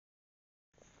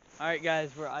Alright guys,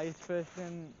 we're ice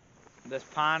fishing this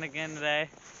pond again today.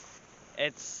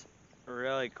 It's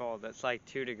really cold. It's like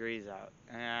 2 degrees out.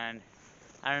 And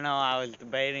I don't know, I was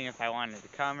debating if I wanted to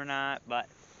come or not, but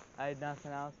I had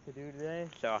nothing else to do today,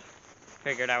 so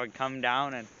figured I would come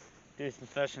down and do some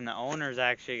fishing. The owner's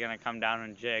actually gonna come down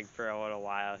and jig for a little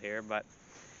while here, but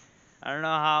I don't know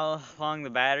how long the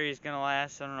battery's gonna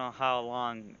last. I don't know how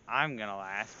long I'm gonna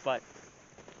last, but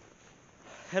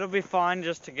it'll be fun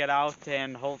just to get out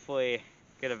and hopefully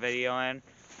get a video in.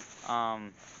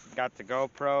 Got the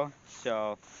GoPro,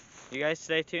 so you guys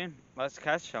stay tuned. Let's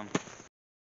catch some.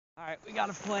 Alright, we got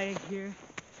a flag here.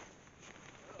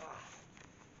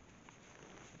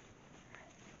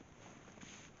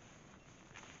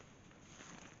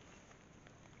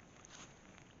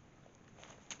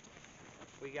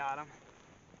 We got him.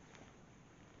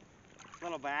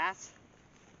 Little bass.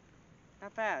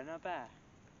 Not bad, not bad.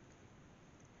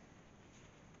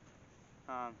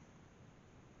 Here,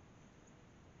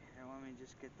 let me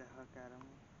just get the hook out of him.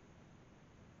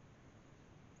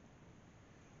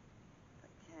 If I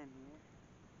can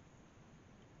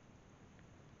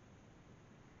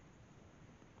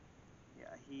here.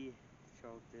 Yeah, he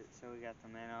choked it, so we got the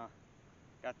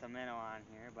minnow on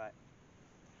here, but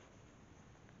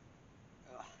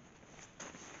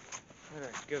what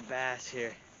a good bass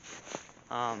here.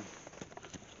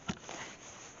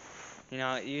 You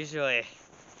know, usually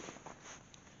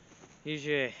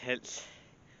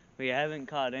we haven't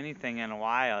caught anything in a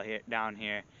while here down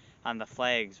here on the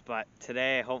flags, but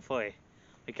today hopefully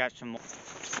we catch some more.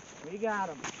 We got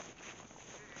him.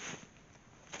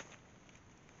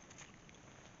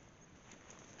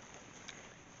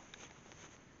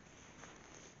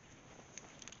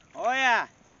 Oh yeah.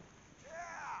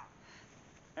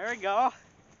 There we go.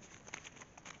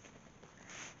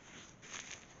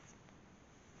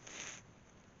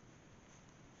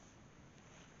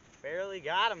 Barely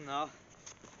got him though.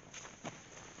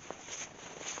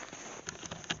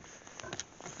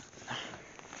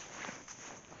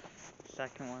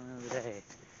 Second one of the day.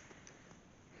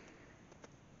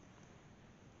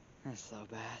 Nice little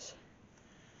bass.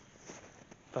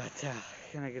 But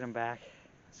gonna get him back.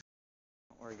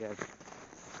 We're good. Is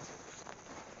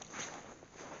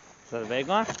that a big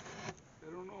one? I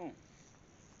don't know.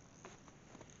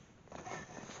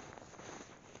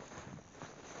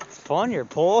 It's pulling your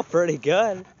pole pretty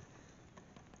good.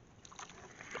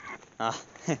 Not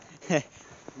too big.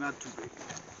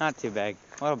 Not too big.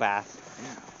 Little bass.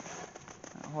 Yeah.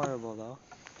 Not horrible though.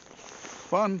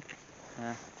 Fun.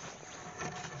 Yeah.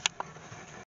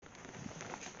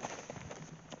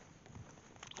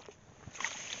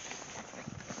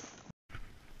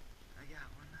 I got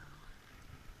one now.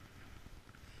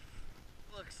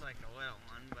 Looks like a little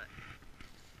one, but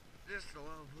just a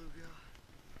little bluegill.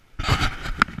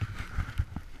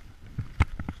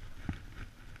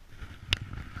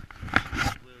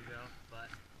 Bluegill, but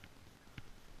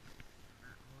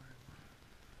not horrible.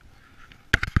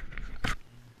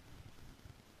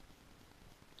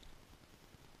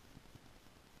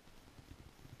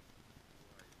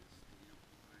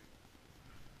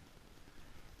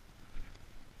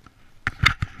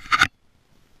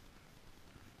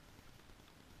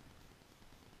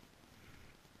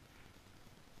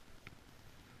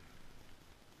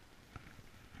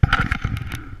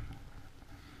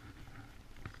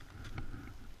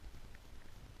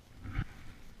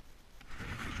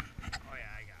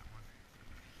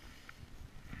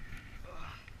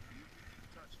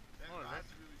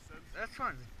 This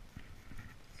one's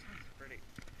pretty.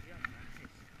 Yeah, nice.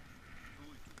 It's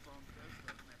only 2 pound test,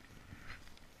 doesn't it?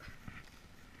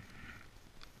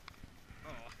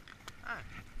 Oh. Ah.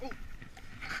 Oh.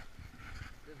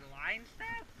 Did the line snap?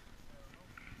 I don't know.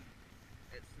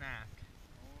 It snapped.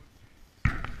 Oh,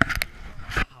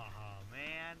 geez. Oh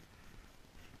man.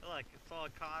 Look, it's all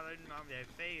caught in on my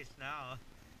face now.